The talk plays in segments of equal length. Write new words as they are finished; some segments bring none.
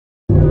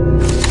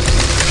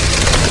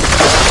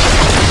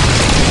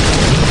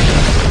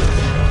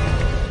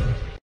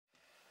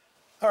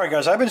Alright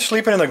guys, I've been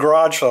sleeping in the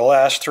garage for the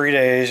last 3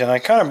 days, and I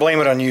kind of blame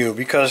it on you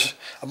because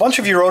a bunch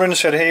of you wrote in and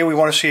said, hey, we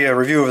want to see a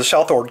review of the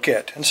SouthOrd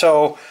kit. And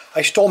so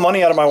I stole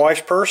money out of my wife's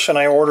purse and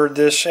I ordered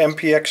this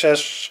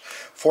MPXS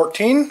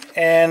 14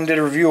 and did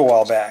a review a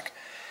while back.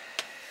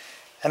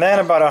 And then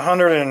about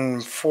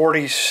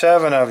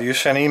 147 of you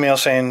sent emails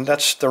saying,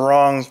 that's the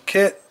wrong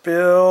kit,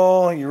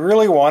 Bill. You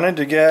really wanted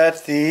to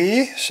get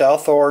the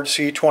SouthOrd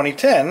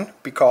C-2010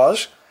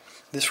 because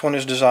this one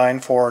is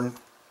designed for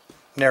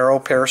narrow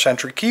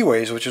paracentric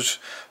keyways, which is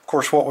of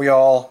course what we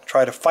all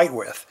try to fight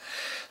with.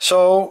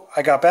 So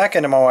I got back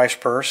into my wife's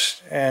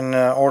purse and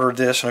ordered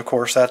this, and of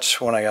course that's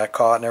when I got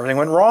caught and everything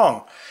went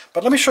wrong.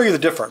 But let me show you the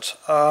difference.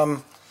 I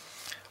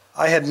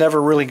had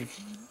never really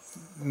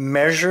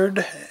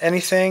measured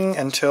anything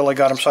until I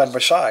got them side by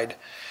side.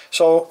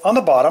 So on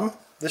the bottom,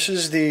 this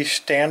is the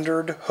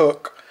standard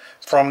hook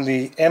from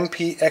the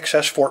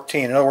MPXS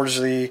 14. In other words,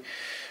 the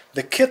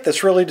kit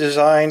that's really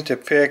designed to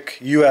pick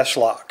US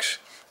locks.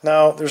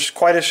 Now, there's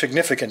quite a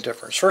significant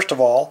difference. First of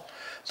all,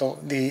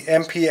 the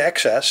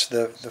MPXS,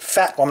 the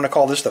fat one, I'm going to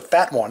call this the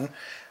fat one,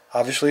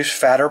 obviously is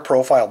fatter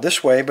profiled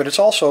this way, but it's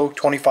also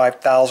 25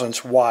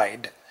 thousandths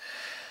wide.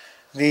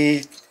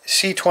 The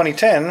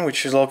C-2010,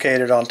 which is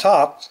located on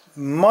top,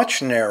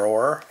 much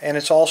narrower, and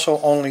it's also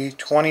only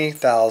 20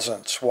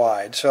 thousandths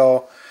wide.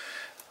 So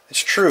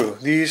it's true,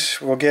 these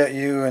will get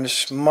you in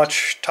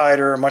much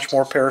tighter, much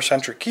more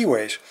paracentric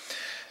keyways.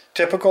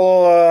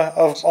 Typical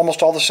of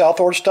almost all the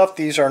SouthOrd stuff,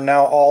 these are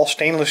now all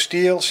stainless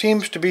steel.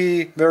 Seems to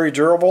be very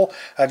durable.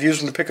 I've used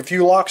them to pick a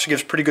few locks. It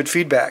gives pretty good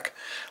feedback.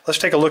 Let's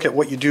take a look at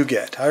what you do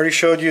get. I already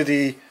showed you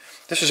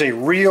this is a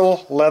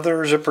real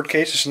leather zippered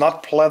case. It's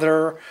not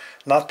pleather,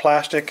 not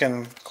plastic,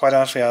 and quite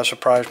honestly I was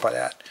surprised by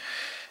that.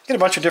 You get a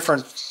bunch of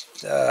different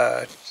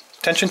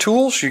tension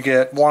tools. You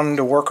get one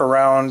to work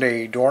around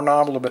a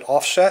doorknob a little bit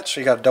offset,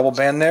 so you got a double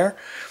bend there.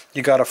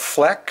 You got a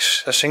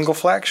flex, a single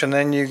flex, and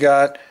then you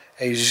got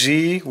a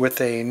Z with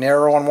a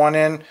narrow on one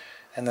end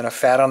and then a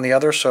fat on the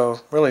other, so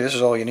really this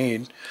is all you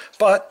need.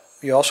 But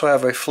you also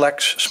have a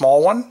flex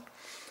small one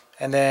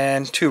and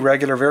then two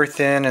regular very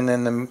thin and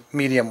then the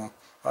medium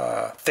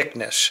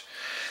thickness.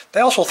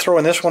 They also throw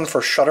in this one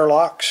for shutter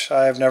locks.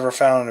 I've never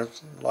found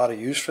a lot of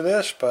use for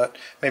this, but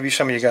maybe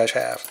some of you guys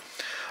have.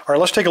 Alright,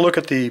 let's take a look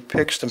at the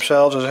picks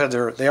themselves. As I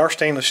said, they are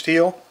stainless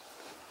steel.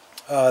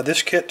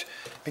 This kit,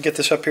 let me get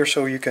this up here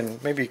so you can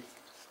maybe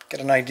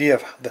get an idea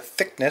of the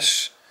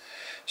thickness.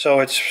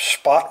 So it's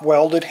spot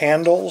welded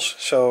handles,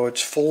 so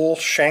it's full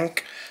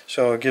shank,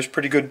 so it gives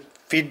pretty good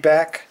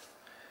feedback.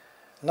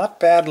 Not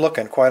bad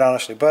looking, quite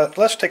honestly, but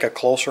let's take a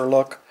closer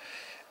look.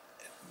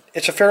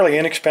 It's a fairly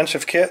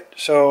inexpensive kit,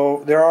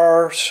 so there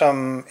are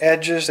some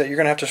edges that you're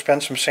going to have to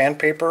spend some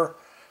sandpaper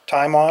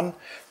time on,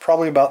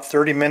 probably about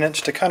 30 minutes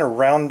to kind of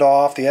round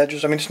off the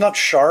edges. I mean, it's not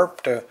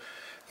sharp to,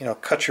 you know,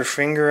 cut your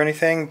finger or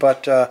anything,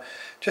 but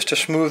just to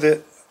smooth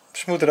it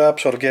up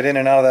so it'll get in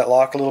and out of that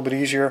lock a little bit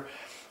easier.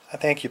 I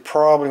think you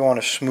probably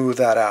want to smooth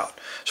that out.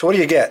 So what do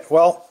you get?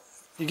 Well,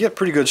 you get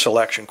pretty good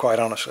selection, quite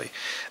honestly.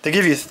 They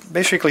give you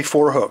basically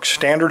 4 hooks: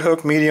 standard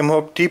hook, medium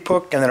hook, deep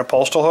hook, and then a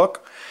postal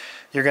hook.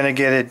 You're going to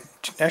get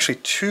actually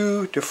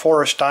 2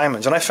 DeForest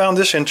diamonds, and I found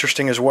this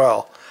interesting as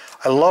well.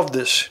 I love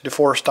this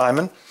DeForest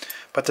diamond,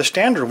 but the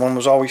standard one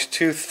was always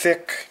too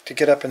thick to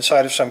get up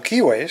inside of some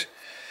keyways.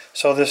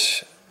 So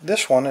this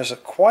one is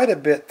quite a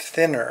bit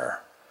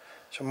thinner,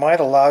 so it might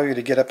allow you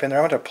to get up in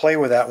there. I'm going to play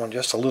with that one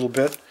just a little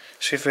bit.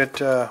 See if it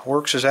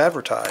works as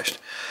advertised.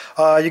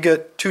 You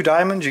get 2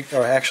 diamonds,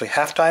 or actually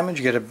half diamonds.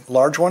 You get a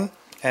large one,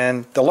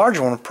 and the large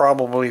one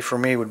probably for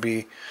me would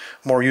be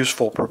more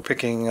useful for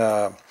picking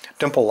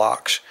dimple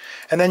locks.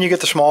 And then you get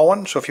the small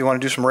one, so if you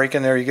want to do some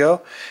raking, there you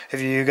go.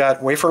 If you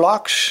got wafer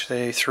locks,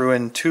 they threw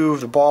in 2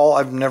 of the ball.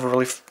 I've never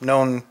really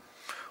known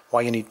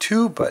why you need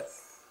 2, but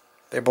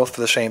they're both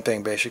for the same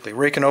thing basically.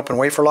 Rake and open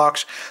wafer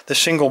locks. The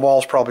single ball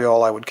is probably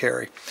all I would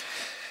carry.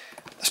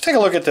 Let's take a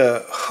look at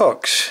the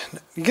hooks.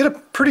 You get a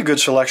pretty good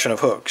selection of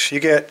hooks. You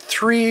get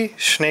 3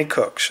 snake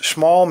hooks,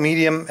 small,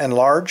 medium, and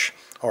large,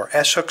 or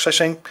S hooks I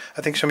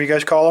think some of you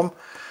guys call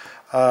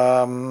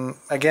them.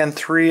 Again,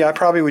 3. I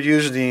probably would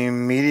use the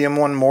medium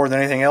one more than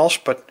anything else,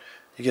 but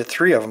you get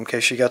 3 of them in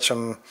case you got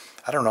some,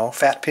 I don't know,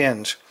 fat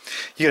pins.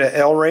 You get an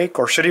L rake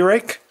or city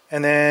rake,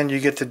 and then you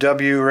get the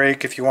W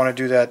rake if you want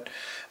to do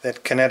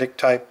that kinetic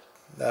type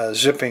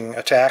zipping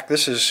attack.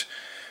 This is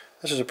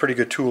a pretty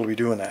good tool to be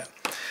doing that.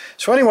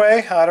 So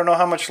anyway, I don't know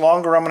how much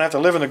longer I'm going to have to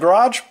live in the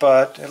garage,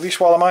 but at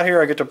least while I'm out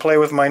here I get to play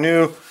with my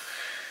new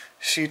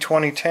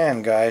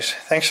C-2010, guys.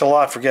 Thanks a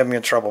lot for getting me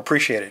in trouble.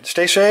 Appreciate it.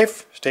 Stay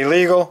safe, stay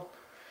legal,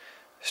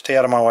 stay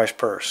out of my wife's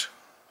purse.